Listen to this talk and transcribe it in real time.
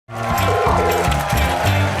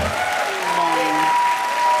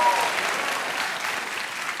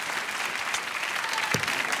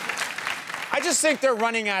just think they're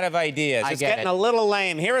running out of ideas. It's getting a little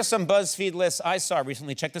lame. Here are some BuzzFeed lists I saw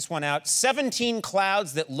recently. Check this one out. 17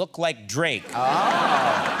 clouds that look like Drake.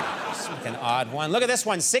 Oh. It's like an odd one. Look at this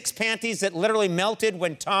one. 6 panties that literally melted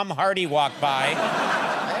when Tom Hardy walked by.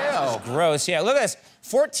 Ew. Gross. Yeah, look at this.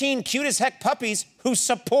 14 cute as heck puppies who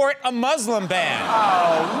support a Muslim ban.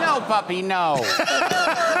 Oh, no, puppy, no.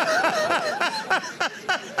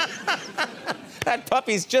 That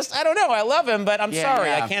puppy's just, I don't know, I love him, but I'm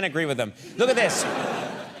sorry, I can't agree with him. Look at this.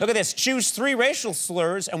 Look at this. Choose 3 racial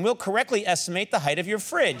slurs and we'll correctly estimate the height of your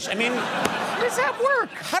fridge. I mean, how does that work?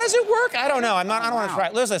 How does it work? I don't know. I don't want to try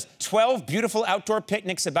it. Listen to this. 12 beautiful outdoor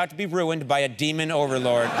picnics about to be ruined by a demon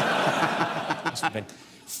overlord.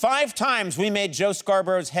 5 times we made Joe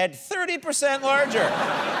Scarborough's head 30% larger.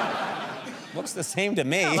 Looks the same to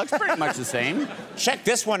me. Yeah, looks pretty much the same. Check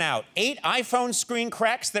this one out. 8 iPhone screen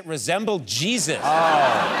cracks that resemble Jesus.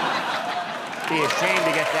 Oh. Be ashamed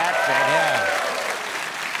to get that fixed. Yeah.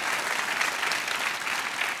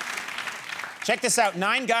 Check this out.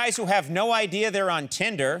 9 guys who have no idea they're on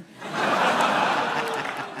Tinder.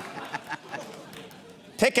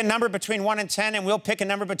 Pick a number between 1 and 10, and we'll pick a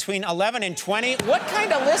number between 11 and 20. What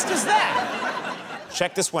kind of list is that?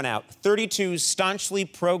 Check this one out. 32 staunchly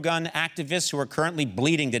pro-gun activists who are currently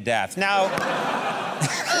bleeding to death. Now...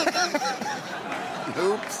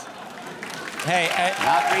 Oops. Hey,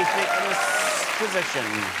 not rethinking this position.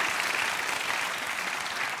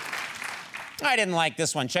 I didn't like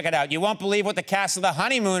this one. Check it out. You won't believe what the cast of The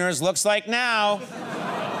Honeymooners looks like now.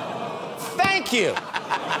 Thank you.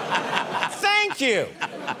 Thank you.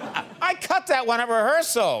 I cut that one at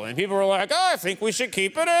rehearsal, and people were like, oh, I think we should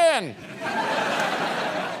keep it in.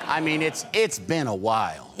 I mean, it's been a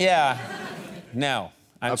while. Yeah. No.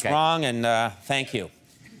 I was wrong, and thank you.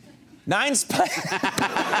 9 spiders.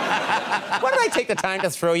 Why did I take the time to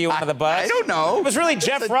throw you under the bus? I don't know. It was really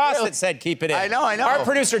Jeff Ross that said keep it in. I know. Our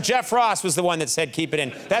producer, Jeff Ross, was the one that said keep it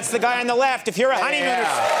in. That's the guy on the left. If you're a honeymooner...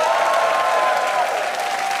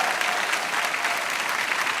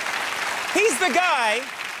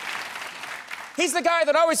 He's the guy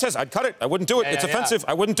that always says, I'd cut it, I wouldn't do it, it's offensive,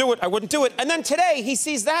 I wouldn't do it, I wouldn't do it. And then today, he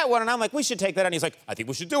sees that one, and I'm like, we should take that out. And he's like, I think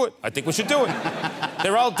we should do it, I think we should do it.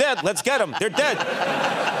 They're all dead, let's get them, they're dead.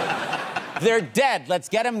 They're dead, let's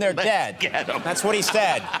get them, they're dead. Get them. That's what he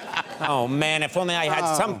said. Oh, man, if only I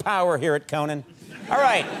had some power here at Conan. All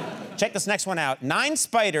right, check this next one out. 9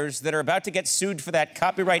 spiders that are about to get sued for that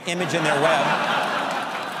copyright image in their web.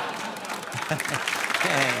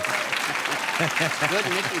 Good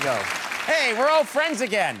Mickey, though. Hey, we're all friends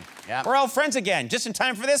again. Yep. We're all friends again, just in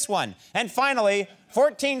time for this one. And finally,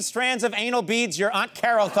 14 strands of anal beads your Aunt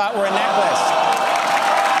Carole thought were a necklace.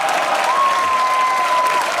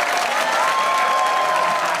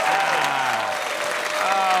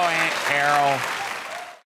 Oh, Aunt Carole.